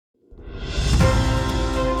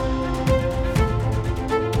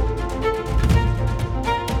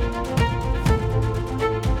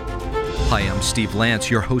Steve Lance,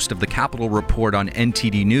 your host of the Capitol Report on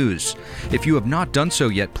NTD News. If you have not done so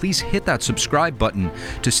yet, please hit that subscribe button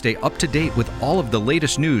to stay up to date with all of the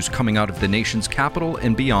latest news coming out of the nation's capital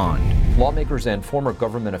and beyond. Lawmakers and former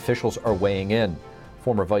government officials are weighing in.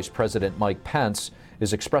 Former Vice President Mike Pence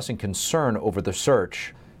is expressing concern over the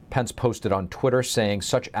search. Pence posted on Twitter saying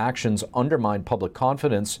such actions undermine public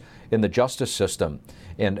confidence in the justice system,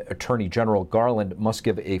 and Attorney General Garland must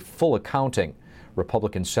give a full accounting.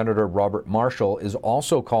 Republican Senator Robert Marshall is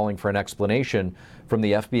also calling for an explanation from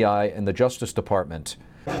the FBI and the Justice Department.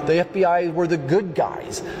 The FBI were the good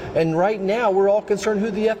guys, and right now we're all concerned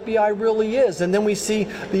who the FBI really is. And then we see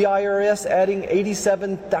the IRS adding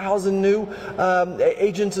 87,000 new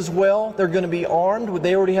agents as well. They're going to be armed.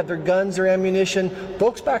 They already have their guns, their ammunition.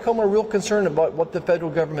 Folks back home are real concerned about what the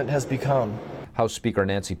federal government has become. House Speaker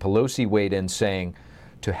Nancy Pelosi weighed in saying,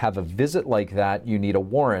 to have a visit like that, you need a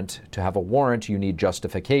warrant. To have a warrant, you need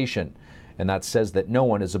justification. And that says that no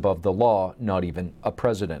one is above the law, not even a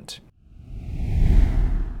president.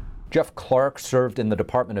 Jeff Clark served in the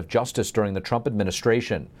Department of Justice during the Trump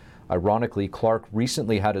administration. Ironically, Clark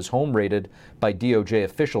recently had his home raided by DOJ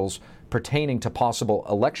officials pertaining to possible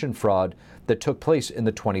election fraud that took place in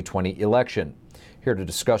the 2020 election. Here to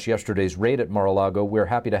discuss yesterday's raid at Mar-a-Lago, we're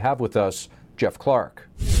happy to have with us Jeff Clark.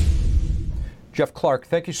 Jeff Clark,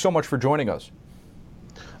 thank you so much for joining us.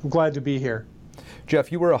 I'm glad to be here. Jeff,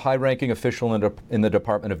 you were a high-ranking official in the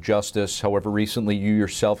Department of Justice. However, recently you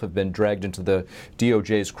yourself have been dragged into the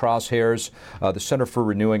DOJ's crosshairs. The Center for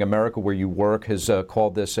Renewing America, where you work, has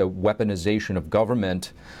called this a weaponization of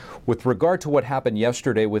government. With regard to what happened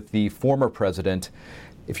yesterday with the former president,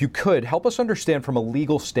 if you could, help us understand from a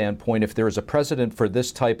legal standpoint if there is a precedent for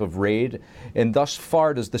this type of raid, and thus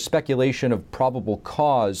far does the speculation of probable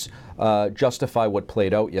cause justify what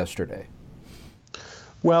played out yesterday?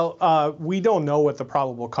 Well, we don't know what the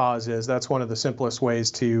probable cause is. That's one of the simplest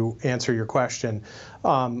ways to answer your question.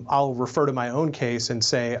 I'll refer to my own case and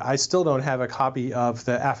say I still don't have a copy of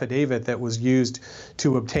the affidavit that was used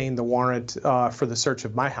to obtain the warrant for the search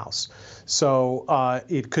of my house. So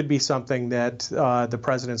it could be something that the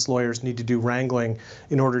president's lawyers need to do wrangling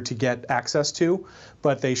in order to get access to,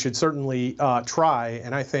 but they should certainly try.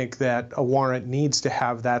 And I think that a warrant needs to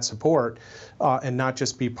have that support and not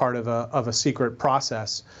just be part of a secret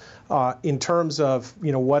process. In terms of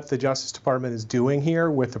what the Justice Department is doing here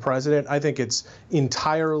with the president, I think it's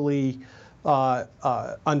entirely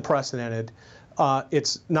unprecedented.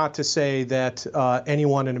 It's not to say that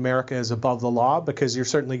anyone in America is above the law, because you're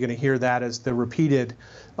certainly going to hear that as the repeated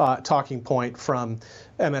talking point from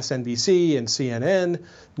MSNBC and CNN.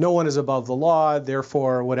 No one is above the law,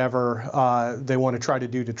 therefore whatever they want to try to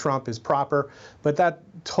do to Trump is proper. But that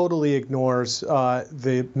totally ignores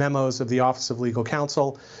the memos of the Office of Legal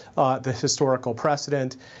Counsel, the historical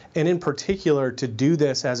precedent, and in particular to do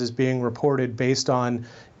this as is being reported based on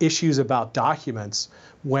issues about documents,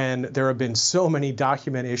 when there have been so many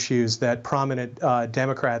document issues that prominent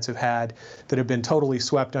Democrats have had that have been totally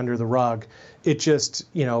swept under the rug. It just,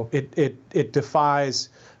 it defies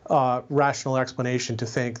rational explanation to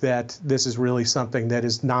think that this is really something that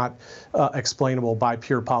is not explainable by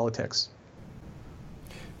pure politics.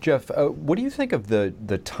 Jeff, what do you think of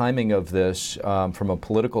the timing of this from a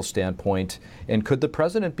political standpoint, and could the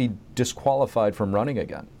president be disqualified from running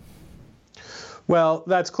again? Well,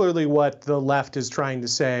 that's clearly what the left is trying to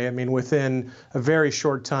say. I mean, within a very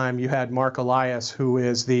short time, you had Mark Elias, who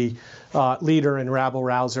is the leader and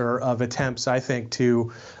rabble-rouser of attempts, I think,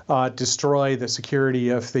 to destroy the security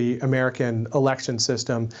of the American election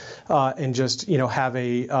system and just, have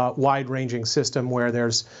a wide-ranging system where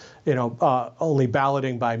there's only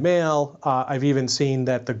balloting by mail. I've even seen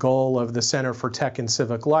that the goal of the Center for Tech and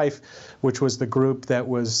Civic Life, which was the group that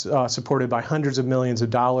was supported by hundreds of millions of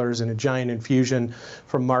dollars in a giant infusion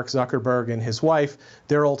from Mark Zuckerberg and his wife,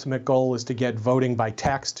 their ultimate goal is to get voting by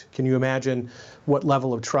text. Can you imagine what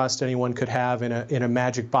level of trust anyone could have in a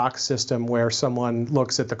magic box system where someone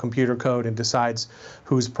looks at the computer code and decides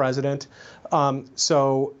who's president?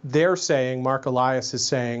 So they're saying, Mark Elias is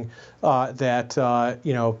saying that,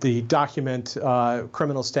 the document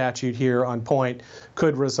criminal statute here on point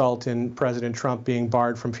could result in President Trump being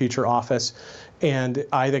barred from future office. And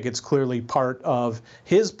I think it's clearly part of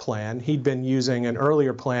his plan. He'd been using an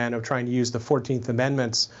earlier plan of trying to use the 14th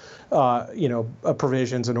Amendment's,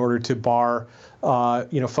 provisions in order to bar,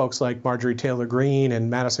 folks like Marjorie Taylor Greene and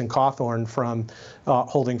Madison Cawthorn from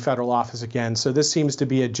holding federal office again. So this seems to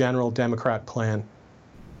be a general Democrat plan.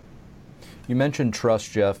 You mentioned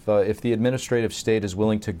trust, Jeff. If the administrative state is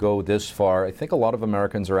willing to go this far, I think a lot of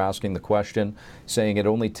Americans are asking the question, saying it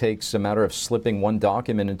only takes a matter of slipping one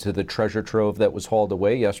document into the treasure trove that was hauled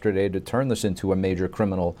away yesterday to turn this into a major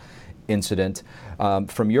criminal incident.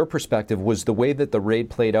 From your perspective, was the way that the raid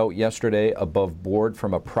played out yesterday above board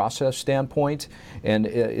from a process standpoint? And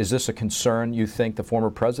is this a concern you think the former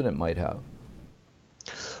president might have?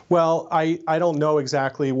 Well, I don't know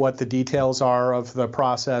exactly what the details are of the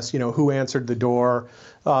process, who answered the door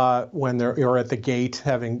when you're at the gate,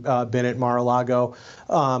 having been at Mar-a-Lago,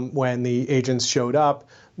 when the agents showed up.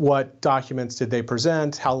 What documents did they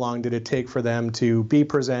present? How long did it take for them to be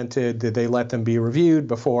presented? Did they let them be reviewed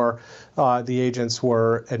before the agents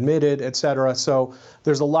were admitted, et cetera? So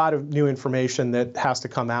there's a lot of new information that has to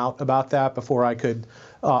come out about that before I could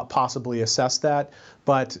possibly assess that.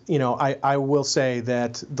 But, I will say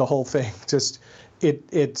that the whole thing it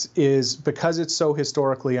is, because it's so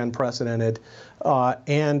historically unprecedented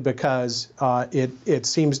and because it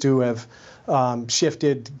seems to have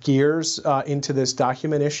shifted gears into this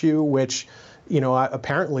document issue, which,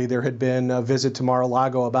 apparently there had been a visit to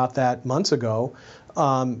Mar-a-Lago about that months ago.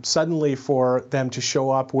 Suddenly for them to show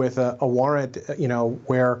up with a warrant,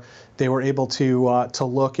 where they were able to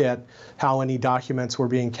look at how any documents were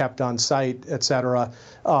being kept on site, et cetera,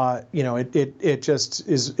 it just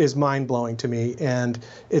is mind-blowing to me. And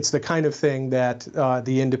it's the kind of thing that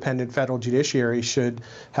the independent federal judiciary should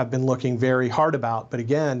have been looking very hard about. But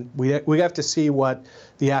again, we have to see what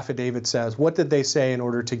the affidavit says. What did they say in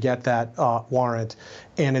order to get that warrant?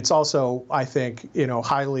 And it's also, I think,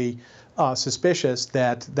 highly suspicious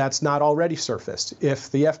that that's not already surfaced.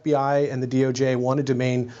 If the FBI and the DOJ wanted to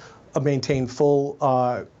maintain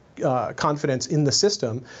full confidence in the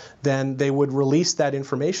system, then they would release that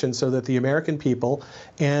information so that the American people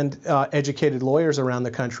and educated lawyers around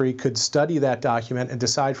the country could study that document and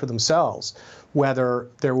decide for themselves whether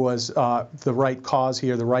there was the right cause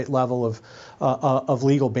here, the right level of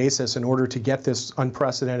legal basis in order to get this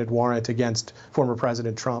unprecedented warrant against former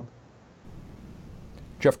President Trump.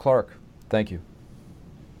 Jeff Clark, thank you.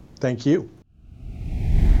 Thank you.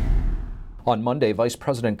 On Monday, Vice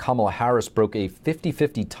President Kamala Harris broke a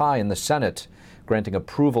 50-50 tie in the Senate, granting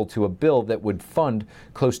approval to a bill that would fund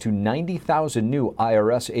close to 90,000 new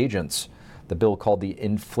IRS agents. The bill, called the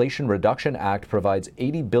Inflation Reduction Act, provides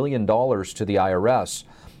 $80 billion to the IRS,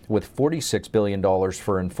 with $46 billion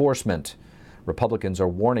for enforcement. Republicans are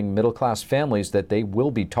warning middle-class families that they will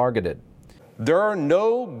be targeted. There are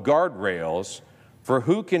no guardrails for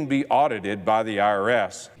who can be audited by the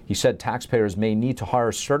IRS. He said taxpayers may need to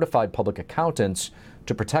hire certified public accountants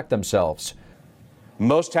to protect themselves.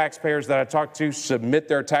 Most taxpayers that I talk to submit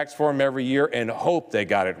their tax form every year and hope they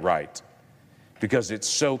got it right, because it's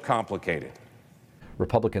so complicated.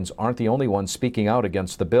 Republicans aren't the only ones speaking out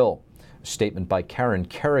against the bill. A statement by Karen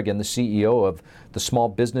Kerrigan, the CEO of the Small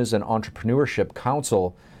Business and Entrepreneurship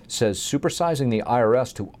Council, says supersizing the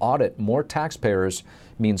IRS to audit more taxpayers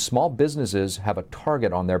means small businesses have a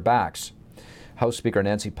target on their backs. House Speaker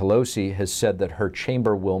Nancy Pelosi has said that her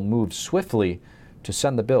chamber will move swiftly to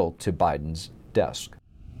send the bill to Biden's desk.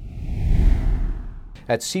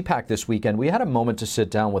 At CPAC this weekend, we had a moment to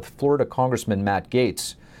sit down with Florida Congressman Matt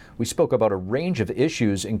Gaetz. We spoke about a range of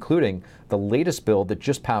issues, including the latest bill that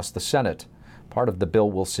just passed the Senate. Part of the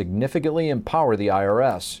bill will significantly empower the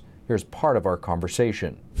IRS. Here's part of our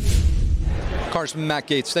conversation. Congressman Matt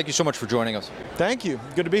Gaetz, thank you so much for joining us. Thank you.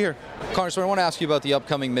 Good to be here. Congressman, I want to ask you about the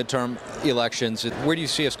upcoming midterm elections. Where do you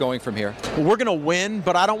see us going from here? Well, we're going to win,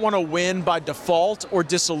 but I don't want to win by default or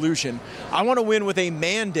dissolution. I want to win with a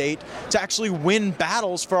mandate to actually win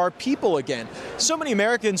battles for our people again. So many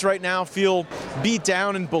Americans right now feel beat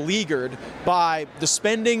down and beleaguered by the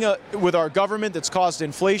spending with our government that's caused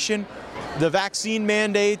inflation, the vaccine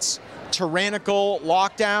mandates, tyrannical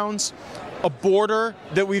lockdowns, a border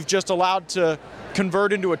that we've just allowed to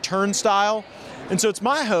convert into a turnstile. And so it's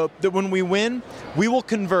my hope that when we win, we will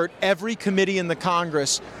convert every committee in the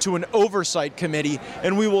Congress to an oversight committee,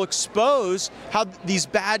 and we will expose how these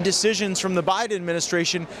bad decisions from the Biden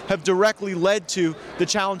administration have directly led to the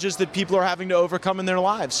challenges that people are having to overcome in their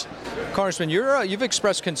lives. Congressman, you've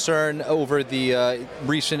expressed concern over the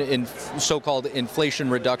recent so-called Inflation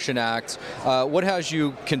Reduction Act. What has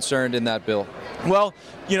you concerned in that bill? Well,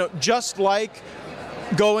 just like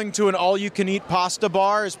going to an all-you-can-eat pasta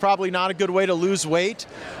bar is probably not a good way to lose weight,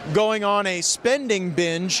 going on a spending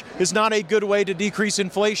binge is not a good way to decrease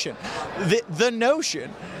inflation. The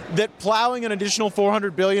notion that plowing an additional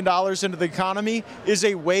 $400 billion into the economy is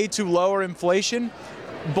a way to lower inflation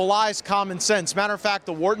belies common sense. Matter of fact,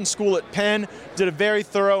 the Wharton School at Penn did a very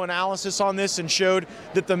thorough analysis on this and showed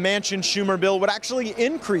that the Manchin-Schumer bill would actually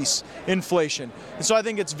increase inflation. And so I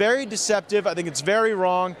think it's very deceptive. I think it's very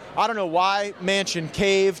wrong. I don't know why Manchin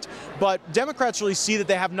caved, but Democrats really see that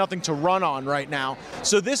they have nothing to run on right now.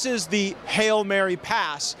 So this is the Hail Mary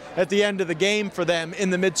pass at the end of the game for them in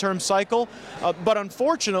the midterm cycle. But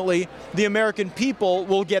unfortunately, the American people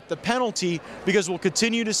will get the penalty because we'll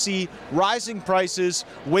continue to see rising prices,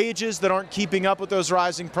 wages that aren't keeping up with those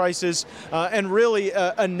rising prices, and really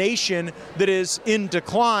a nation that is in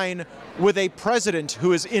decline with a president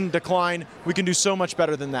who is in decline. We can do so much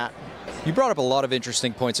better than that. You brought up a lot of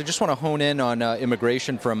interesting points. I just want to hone in on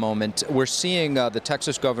immigration for a moment. We're seeing the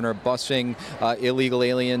Texas governor busing illegal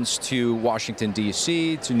aliens to Washington,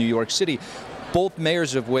 D.C., to New York City, both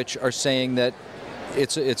mayors of which are saying that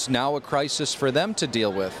it's now a crisis for them to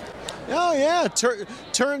deal with. Oh, yeah.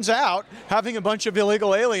 Turns out having a bunch of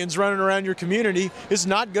illegal aliens running around your community is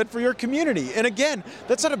not good for your community. And again,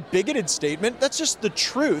 that's not a bigoted statement. That's just the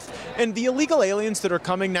truth. And the illegal aliens that are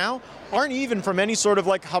coming now aren't even from any sort of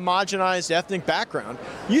like homogenized ethnic background.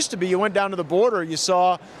 Used to be, you went down to the border, you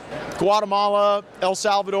saw Guatemala, El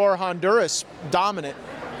Salvador, Honduras dominant.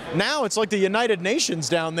 Now it's like the United Nations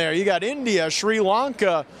down there. You got India, Sri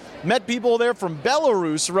Lanka, met people there from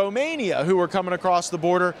Belarus, Romania who are coming across the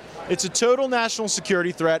border. It's a total national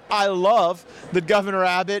security threat. I love that Governor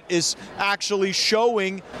Abbott is actually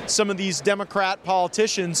showing some of these Democrat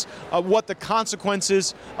politicians what the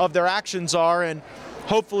consequences of their actions are, and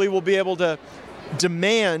hopefully we'll be able to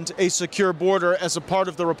demand a secure border as a part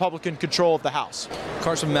of the Republican control of the House.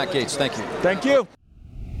 Congressman Matt Gaetz, thank you. Thank you.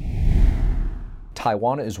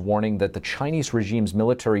 Taiwan is warning that the Chinese regime's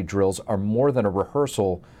military drills are more than a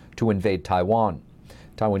rehearsal to invade Taiwan.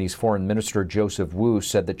 Taiwanese Foreign Minister Joseph Wu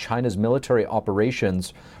said that China's military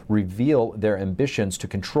operations reveal their ambitions to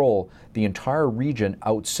control the entire region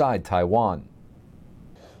outside Taiwan.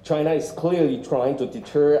 China is clearly trying to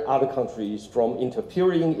deter other countries from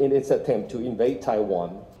interfering in its attempt to invade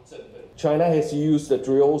Taiwan. China has used the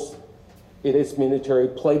drills in its military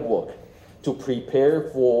playbook to prepare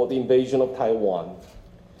for the invasion of Taiwan.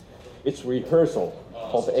 Its rehearsal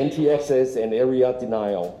of anti-access and area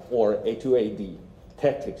denial, or A2AD,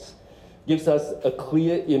 tactics gives us a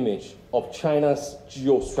clear image of China's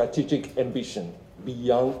geostrategic ambition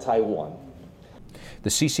beyond Taiwan. The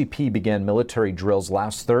CCP began military drills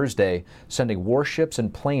last Thursday, sending warships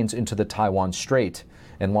and planes into the Taiwan Strait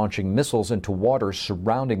and launching missiles into waters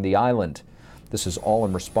surrounding the island. This is all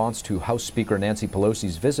in response to House Speaker Nancy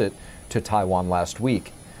Pelosi's visit to Taiwan last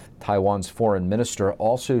week. Taiwan's foreign minister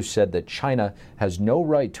also said that China has no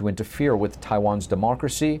right to interfere with Taiwan's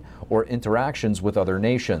democracy or interactions with other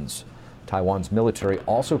nations. Taiwan's military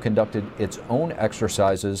also conducted its own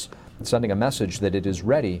exercises, sending a message that it is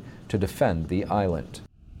ready to defend the island.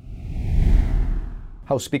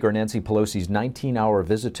 House Speaker Nancy Pelosi's 19-hour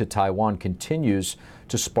visit to Taiwan continues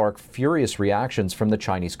to spark furious reactions from the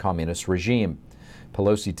Chinese Communist regime.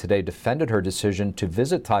 Pelosi today defended her decision to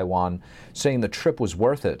visit Taiwan, saying the trip was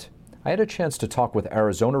worth it. I had a chance to talk with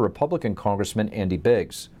Arizona Republican Congressman Andy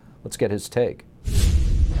Biggs. Let's get his take.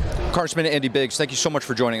 Congressman Andy Biggs, thank you so much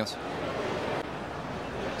for joining us.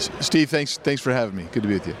 Steve, thanks for having me. Good to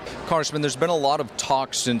be with you. Congressman, there's been a lot of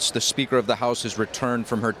talk since the Speaker of the House has returned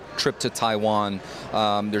from her trip to Taiwan.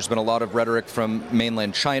 There's been a lot of rhetoric from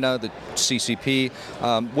mainland China, the CCP.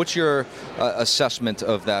 What's your assessment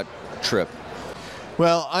of that trip?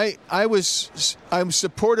 Well, I'm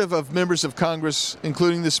supportive of members of Congress,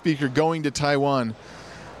 including the Speaker, going to Taiwan.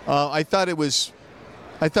 I thought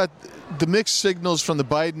the mixed signals from the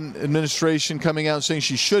Biden administration coming out saying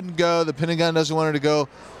she shouldn't go, the Pentagon doesn't want her to go,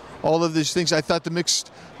 all of these things. I thought the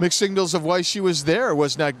mixed signals of why she was there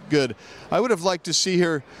was not good. I would have liked to see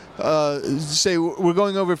her say we're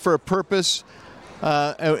going over for a purpose,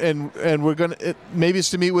 and we're going to. Maybe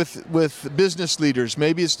it's to meet with business leaders.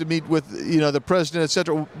 Maybe it's to meet with the president,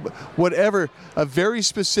 etc. Whatever, a very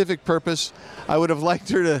specific purpose. I would have liked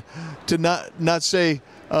her to not say,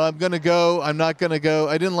 I'm going to go, I'm not going to go.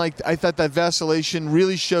 I thought that vacillation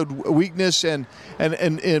really showed weakness and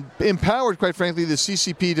empowered, quite frankly, the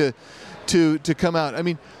CCP to come out. I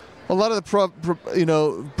mean, a lot of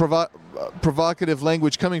the provocative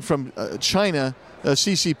language coming from China,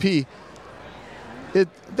 CCP,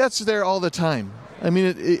 that's there all the time. I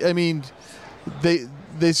mean,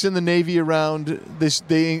 they send the Navy around,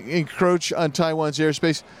 they encroach on Taiwan's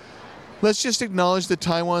airspace. Let's just acknowledge that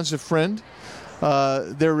Taiwan's a friend.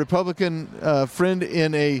 They're a Republican friend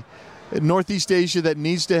in a Northeast Asia that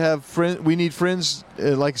needs to have friends. We need friends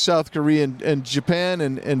like South Korea and Japan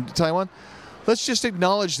and Taiwan. Let's just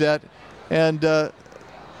acknowledge that and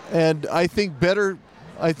And I think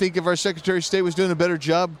if our Secretary of State was doing a better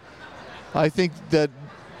job, I think that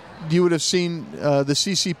you would have seen the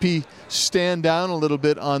CCP stand down a little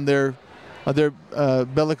bit on their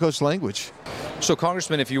bellicose language. So,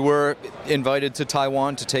 Congressman, if you were invited to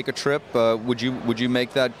Taiwan to take a trip, would you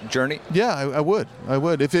make that journey? Yeah, I would.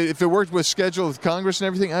 If it worked with schedule with Congress and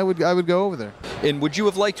everything, I would go over there. And would you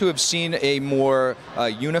have liked to have seen a more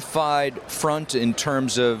unified front in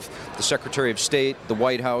terms of the Secretary of State, the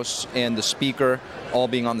White House, and the Speaker all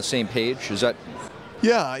being on the same page? Is that?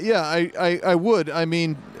 Yeah, I would. I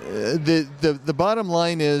mean, the bottom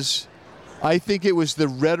line is, I think it was the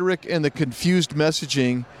rhetoric and the confused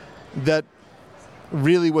messaging that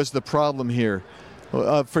really was the problem here.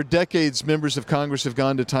 For decades, members of Congress have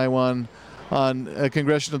gone to Taiwan on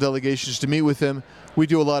congressional delegations to meet with them. We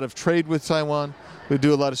do a lot of trade with Taiwan. We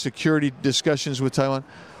do a lot of security discussions with Taiwan.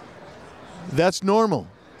 That's normal.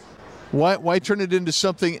 Why turn it into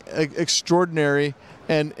something extraordinary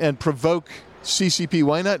and provoke CCP?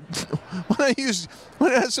 Why not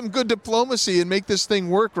have some good diplomacy and make this thing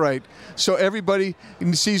work right so everybody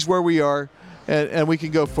sees where we are and we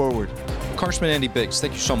can go forward? Congressman Andy Biggs,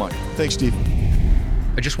 thank you so much. Thanks, Steve.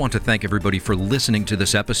 I just want to thank everybody for listening to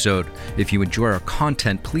this episode. If you enjoy our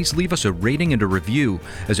content, please leave us a rating and a review,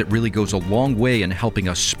 as it really goes a long way in helping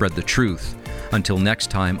us spread the truth. Until next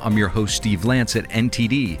time, I'm your host, Steve Lance at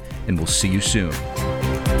NTD, and we'll see you soon.